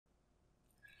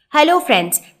Hello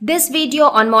friends, this video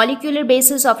on molecular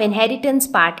basis of inheritance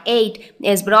part 8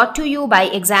 is brought to you by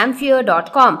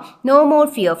examfear.com. No more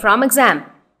fear from exam.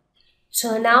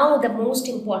 So now the most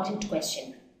important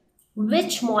question.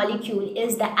 Which molecule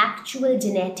is the actual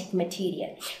genetic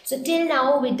material? So till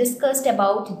now we discussed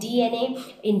about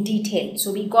DNA in detail.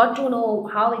 So we got to know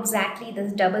how exactly the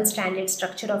double-stranded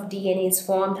structure of DNA is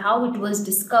formed, how it was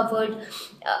discovered.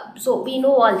 So we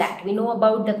know all that. We know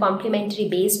about the complementary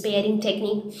base pairing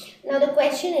technique. Now the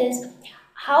question is,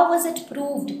 how was it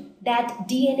proved that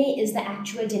DNA is the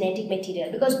actual genetic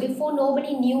material? Because before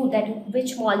nobody knew that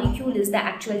which molecule is the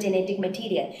actual genetic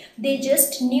material. They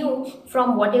just knew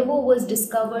from whatever was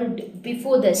discovered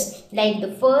before this. Like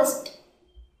the first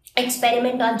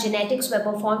experiment on genetics were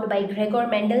performed by Gregor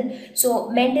Mendel. So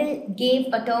Mendel gave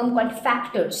a term called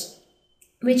factors,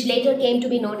 which later came to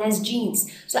be known as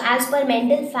genes. So as per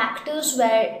Mendel, factors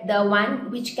were the one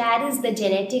which carries the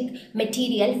genetic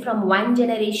material from one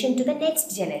generation to the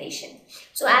next generation.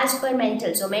 So as per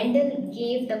Mendel, so Mendel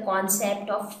gave the concept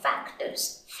of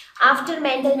factors. After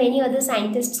Mendel, many other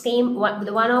scientists came.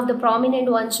 One of the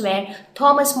prominent ones were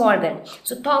Thomas Morgan.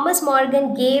 So Thomas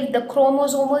Morgan gave the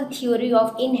chromosomal theory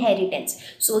of inheritance.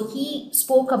 So he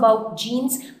spoke about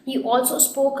genes. He also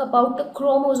spoke about the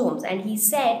chromosomes, and he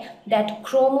said that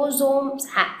chromosomes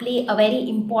play a very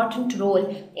important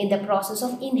role in the process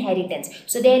of inheritance.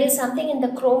 So there is something in the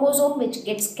chromosome which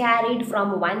gets carried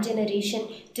from one generation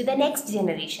to the next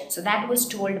generation. So that was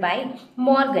told by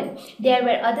Morgan. There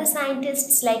were other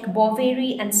scientists like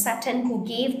Boveri and Sutton who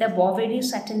gave the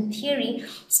Boveri-Sutton theory,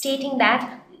 stating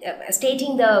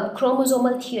the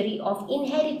chromosomal theory of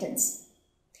inheritance.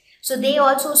 So they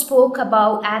also spoke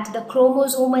about at the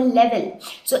chromosomal level.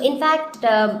 So in fact,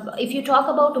 if you talk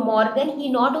about Morgan, he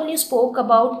not only spoke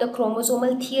about the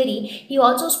chromosomal theory, he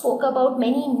also spoke about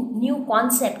many new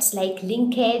concepts like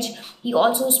linkage. He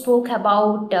also spoke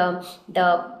about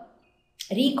the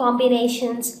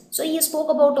recombinations. So he spoke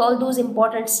about all those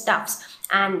important stuffs,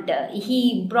 and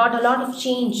he brought a lot of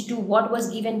change to what was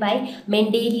given by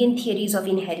Mendelian theories of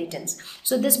inheritance.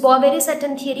 So this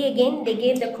Boveri-Sutton theory, again, they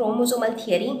gave the chromosomal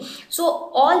theory.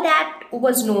 So all that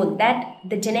was known, that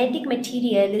the genetic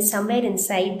material is somewhere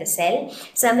inside the cell,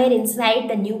 somewhere inside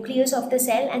the nucleus of the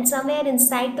cell, and somewhere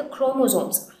inside the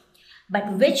chromosomes.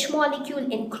 But which molecule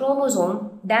in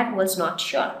chromosome, that was not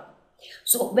sure.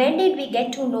 So when did we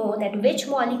get to know that which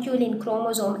molecule in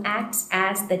chromosome acts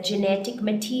as the genetic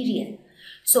material?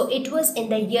 So it was in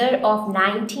the year of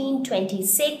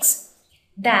 1926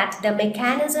 that the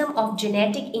mechanism of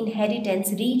genetic inheritance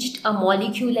reached a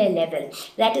molecular level.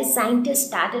 That is, scientists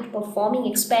started performing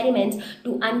experiments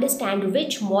to understand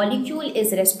which molecule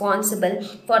is responsible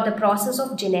for the process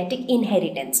of genetic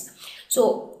inheritance.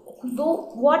 So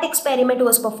what experiment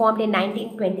was performed in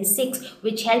 1926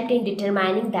 which helped in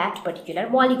determining that particular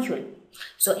molecule?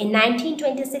 So in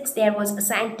 1926, there was a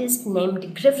scientist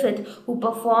named Griffith who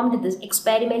performed this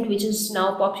experiment, which is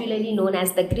now popularly known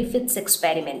as the Griffiths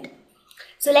Experiment.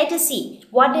 So let us see,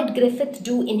 what did Griffith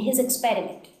do in his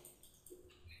experiment?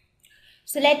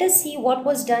 So let us see what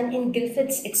was done in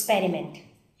Griffiths Experiment.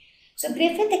 So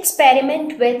Griffith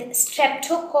experiment with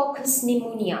Streptococcus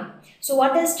pneumonia. So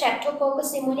what is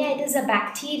Streptococcus pneumonia? It is a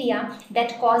bacteria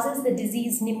that causes the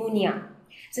disease pneumonia.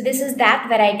 So this is that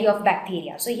variety of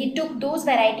bacteria. So he took those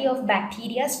variety of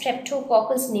bacteria,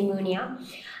 Streptococcus pneumonia,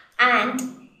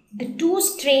 and the two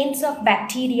strains of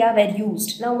bacteria were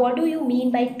used. Now what do you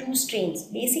mean by two strains?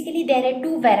 Basically there are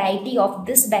two variety of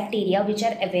this bacteria which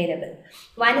are available.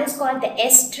 One is called the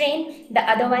S strain, the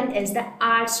other one is the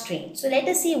R strain. So let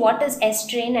us see what is S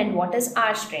strain and what is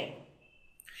R strain.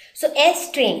 So S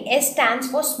strain, S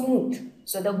stands for smooth.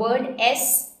 So the word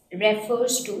S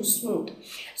refers to smooth.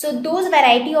 So those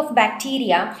variety of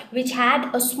bacteria which had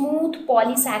a smooth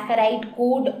polysaccharide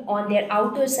coat on their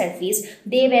outer surface,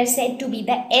 they were said to be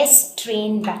the S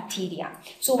strain bacteria.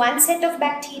 So one set of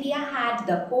bacteria had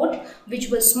the coat which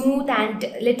was smooth and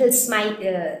little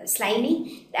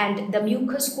slimy, and the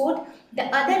mucus coat.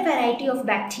 The other variety of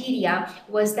bacteria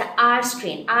was the R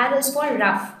strain. R is for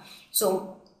rough.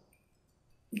 So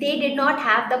they did not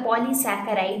have the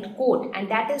polysaccharide coat,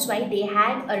 and that is why they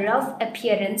had a rough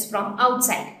appearance from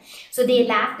outside. So they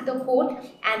lacked the coat,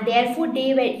 and therefore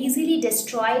they were easily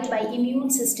destroyed by immune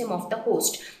system of the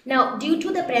host. Now due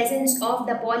to the presence of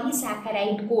the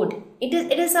polysaccharide coat, it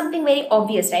is something very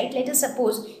obvious, right? Let us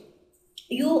suppose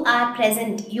you are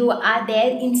present, you are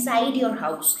there inside your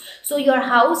house. So your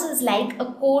house is like a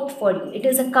coat for you. It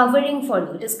is a covering for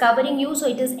you. It is covering you, so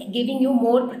it is giving you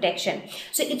more protection.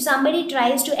 So if somebody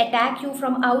tries to attack you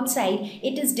from outside,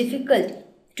 it is difficult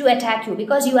to attack you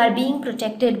because you are being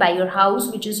protected by your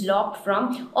house, which is locked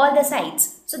from all the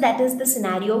sides. So that is the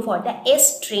scenario for the S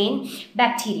strain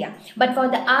bacteria. But for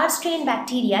the R strain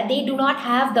bacteria, they do not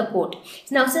have the coat.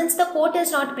 Now, since the coat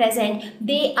is not present,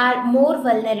 they are more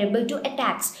vulnerable to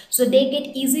attacks. So they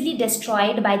get easily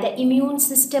destroyed by the immune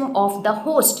system of the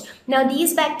host. Now,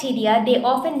 these bacteria, they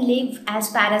often live as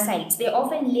parasites. They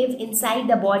often live inside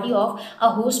the body of a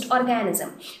host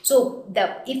organism. So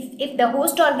if the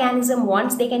host organism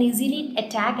wants, they can easily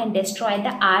attack and destroy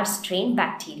the R strain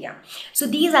bacteria. So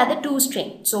these are the two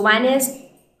strains. So one is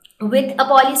with a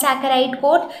polysaccharide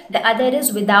coat, the other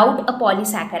is without a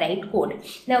polysaccharide coat.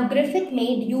 Now, Griffith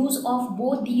made use of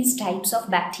both these types of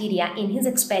bacteria in his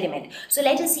experiment. So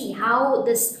let us see how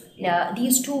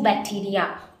these two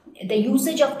bacteria, the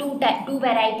usage of two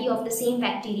variety of the same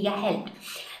bacteria helped.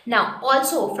 Now,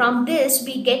 also from this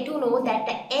we get to know that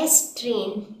the S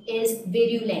strain is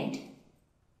virulent.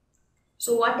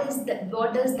 So what does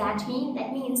that mean?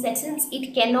 That means that since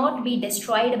it cannot be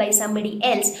destroyed by somebody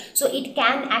else, so it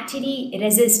can actually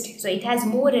resist. So it has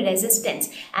more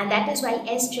resistance, and that is why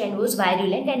S strain was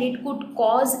virulent and it could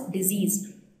cause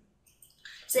disease.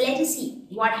 So let us see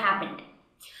what happened.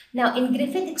 Now, in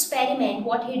Griffith experiment,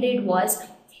 what he did was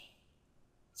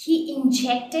he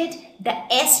injected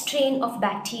the S strain of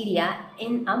bacteria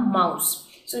in a mouse.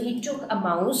 So he took a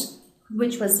mouse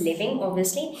which was living,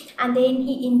 obviously, and then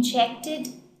he injected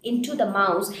into the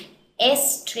mouse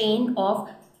S strain of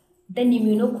the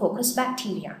pneumococcus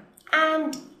bacteria.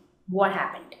 And what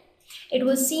happened? It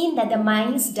was seen that the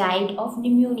mice died of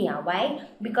pneumonia. Why?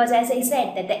 Because, as I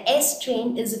said, that the S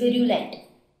strain is virulent.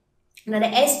 Now, the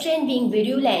S strain being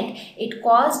virulent,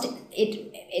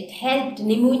 it helped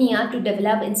pneumonia to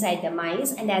develop inside the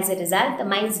mice, and as a result, the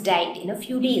mice died in a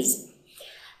few days.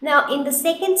 Now, in the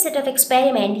second set of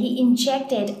experiment, he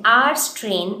injected R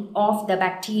strain of the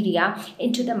bacteria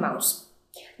into the mouse.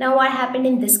 Now, what happened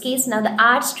in this case? Now, the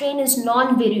R strain is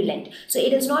non-virulent, so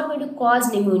it is not going to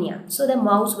cause pneumonia. So, the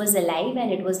mouse was alive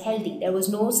and it was healthy. There was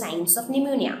no signs of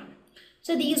pneumonia.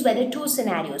 So, these were the two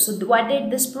scenarios. So, what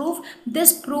did this prove?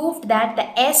 This proved that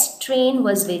the S strain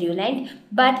was virulent,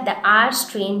 but the R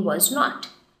strain was not.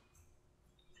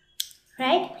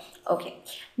 Right? Okay.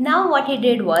 Now, what he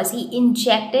did was he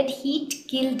injected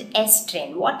heat-killed S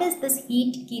strain. What is this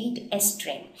heat-killed S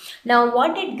strain? Now,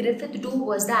 what did Griffith do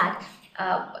was that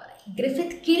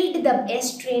Griffith killed the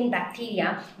S strain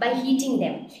bacteria by heating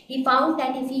them. He found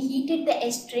that if he heated the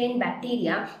S strain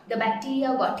bacteria, the bacteria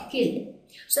got killed.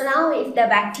 So now, if the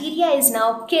bacteria is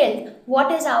now killed,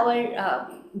 what is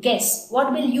our guess?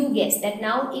 What will you guess? That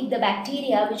now if the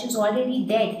bacteria which is already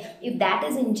dead, if that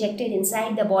is injected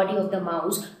inside the body of the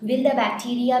mouse, will the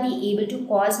bacteria be able to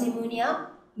cause pneumonia?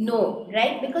 No,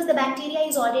 right? Because the bacteria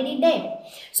is already dead.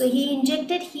 So he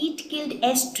injected heat-killed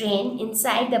S strain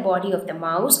inside the body of the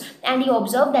mouse, and he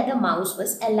observed that the mouse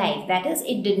was alive. That is,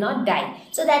 it did not die.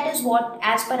 So that is what,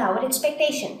 as per our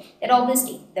expectation, that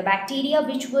obviously the bacteria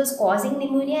which was causing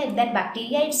pneumonia, if that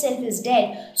bacteria itself is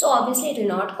dead, so obviously it will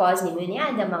not cause pneumonia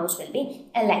and the mouse will be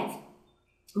alive.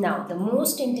 Now, the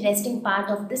most interesting part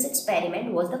of this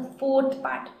experiment was the fourth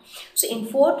part. So, in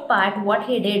fourth part, what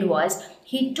he did was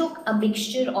he took a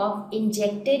mixture of he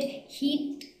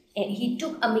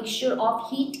took a mixture of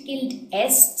heat-killed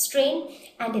S strain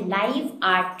and live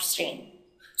R strain.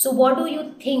 So, what do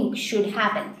you think should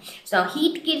happen? So,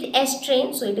 heat-killed S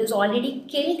strain, so it is already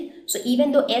killed. So,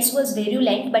 even though S was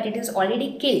virulent, but it is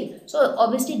already killed. So,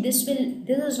 obviously, this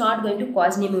is not going to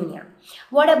cause pneumonia.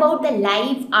 What about the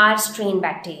live R strain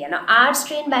bacteria? Now, R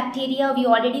strain bacteria, we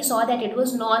already saw that it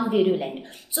was non-virulent.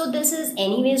 So, this is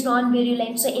anyways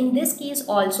non-virulent. So, in this case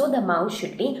also, the mouse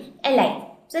should be alive.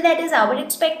 So, that is our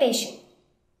expectation.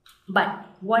 But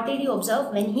what did he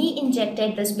observe? When he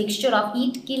injected this mixture of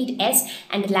heat-killed S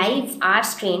and live R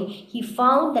strain, he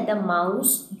found that the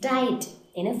mouse died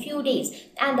in a few days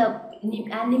and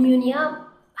pneumonia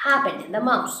happened in the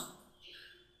mouse.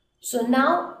 So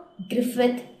now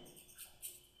Griffith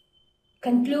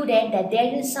concluded that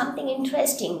there is something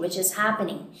interesting which is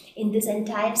happening in this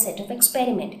entire set of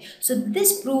experiment. So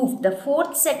this proved, the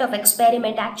fourth set of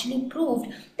experiment actually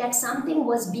proved that something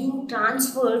was being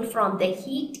transferred from the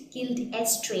heat-killed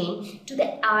S strain to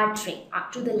the R strain,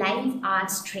 to the live R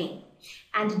strain.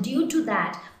 And due to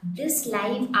that, this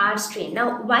live R strain.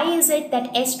 Now, why is it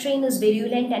that S strain is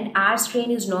virulent and R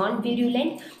strain is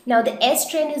non-virulent? Now, the S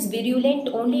strain is virulent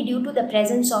only due to the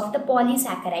presence of the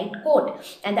polysaccharide coat.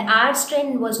 And the R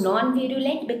strain was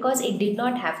non-virulent because it did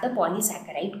not have the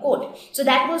polysaccharide coat. So,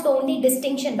 that was the only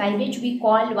distinction by which we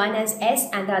called one as S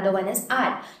and the other one as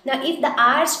R. Now, if the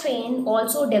R strain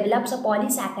also develops a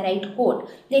polysaccharide coat,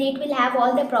 then it will have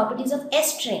all the properties of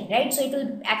S strain, right? So, it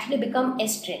will actually become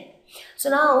S strain. So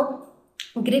now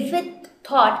Griffith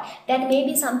thought that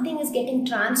maybe something is getting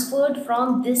transferred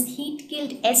from this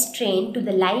heat-killed S strain to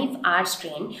the live R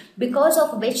strain, because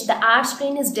of which the R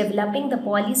strain is developing the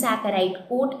polysaccharide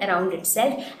coat around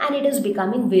itself and it is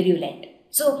becoming virulent.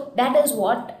 So that is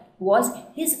what was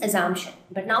his assumption.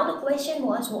 But now the question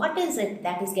was, what is it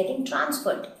that is getting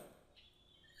transferred?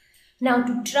 Now,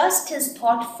 to trust his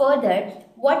thought further,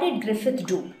 what did Griffith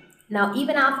do? Now,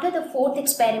 even after the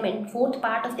fourth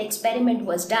part of the experiment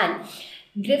was done,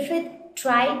 Griffith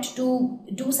tried to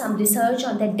do some research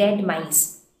on the dead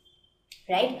mice,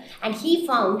 right? And he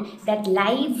found that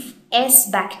live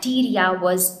S bacteria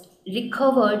was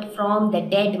recovered from the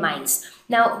dead mice.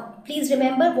 Now, please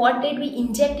remember, what did we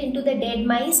inject into the dead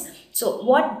mice? So,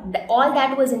 all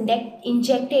that was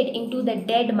injected into the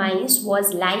dead mice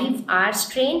was live R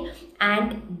strain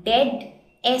and dead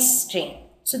S strain.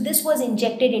 So this was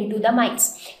injected into the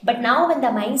mice. But now when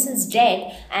the mice is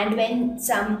dead and when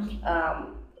some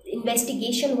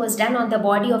investigation was done on the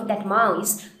body of that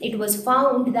mouse, it was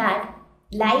found that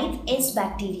live S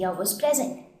bacteria was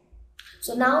present.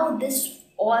 So now this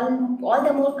all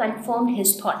the more confirmed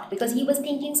his thought, because he was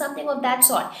thinking something of that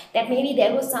sort, that maybe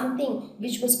there was something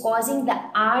which was causing the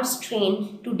R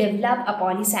strain to develop a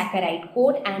polysaccharide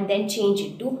coat and then change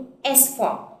it to S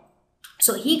form.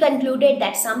 So he concluded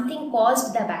that something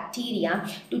caused the bacteria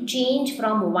to change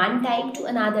from one type to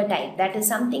another type. That is,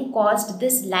 something caused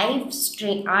this live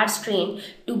strain, R strain,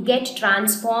 to get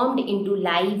transformed into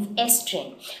live S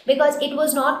strain. Because it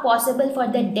was not possible for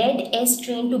the dead S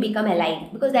strain to become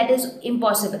alive, because that is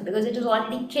impossible, because it is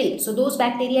already killed. So those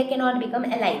bacteria cannot become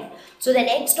alive. So the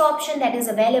next option that is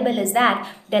available is that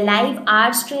the live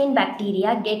R strain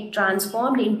bacteria get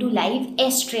transformed into live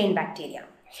S strain bacteria.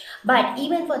 But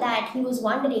even for that, he was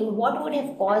wondering what would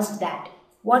have caused that.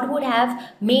 What would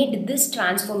have made this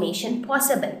transformation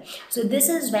possible? So this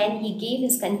is when he gave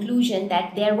his conclusion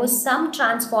that there was some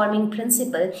transforming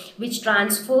principle which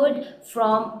transferred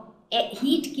from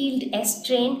heat-killed S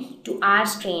strain to R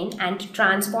strain and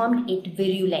transformed it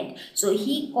virulent. So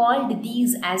he called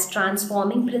these as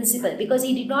transforming principle, because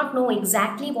he did not know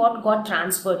exactly what got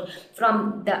transferred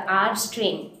from the R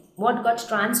strain, what got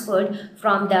transferred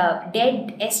from the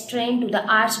dead S strain to the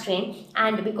R strain,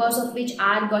 and because of which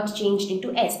R got changed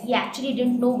into S. He actually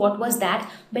didn't know what was that,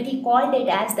 but he called it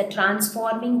as the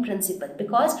transforming principle,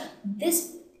 because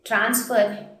this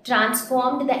transfer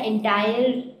transformed the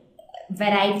entire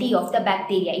variety of the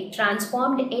bacteria. It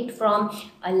transformed it from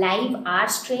a live R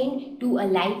strain to a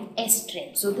live S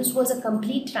strain. So this was a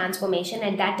complete transformation,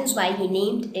 and that is why he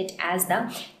named it as the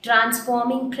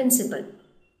transforming principle.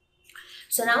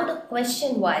 So now the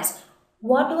question was,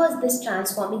 what was this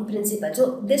transforming principle?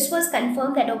 So this was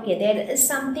confirmed that okay, there is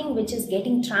something which is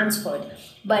getting transferred,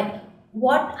 but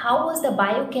how was the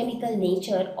biochemical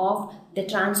nature of the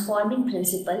transforming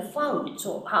principle found?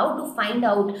 So how to find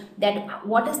out that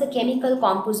what is the chemical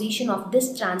composition of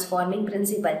this transforming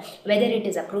principle, whether it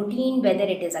is a protein, whether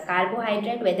it is a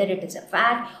carbohydrate, whether it is a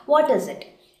fat, what is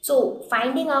it? So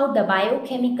finding out the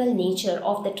biochemical nature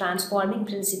of the transforming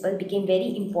principle became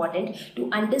very important to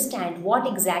understand what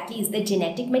exactly is the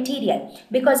genetic material.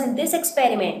 Because in this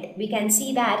experiment, we can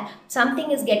see that something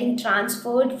is getting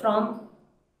transferred from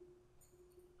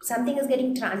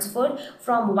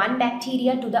one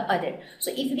bacteria to the other.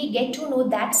 So if we get to know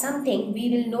that something, we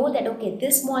will know that okay,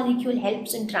 this molecule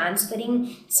helps in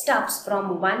transferring stuffs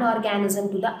from one organism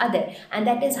to the other, and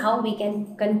that is how we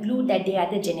can conclude that they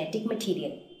are the genetic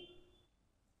material.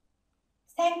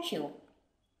 Thank you.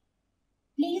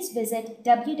 Please visit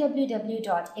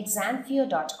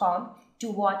www.examfear.com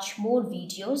to watch more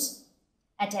videos,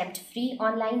 attempt free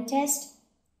online test,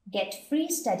 get free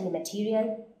study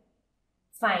material,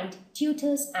 find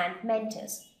tutors and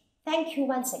mentors. Thank you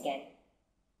once again.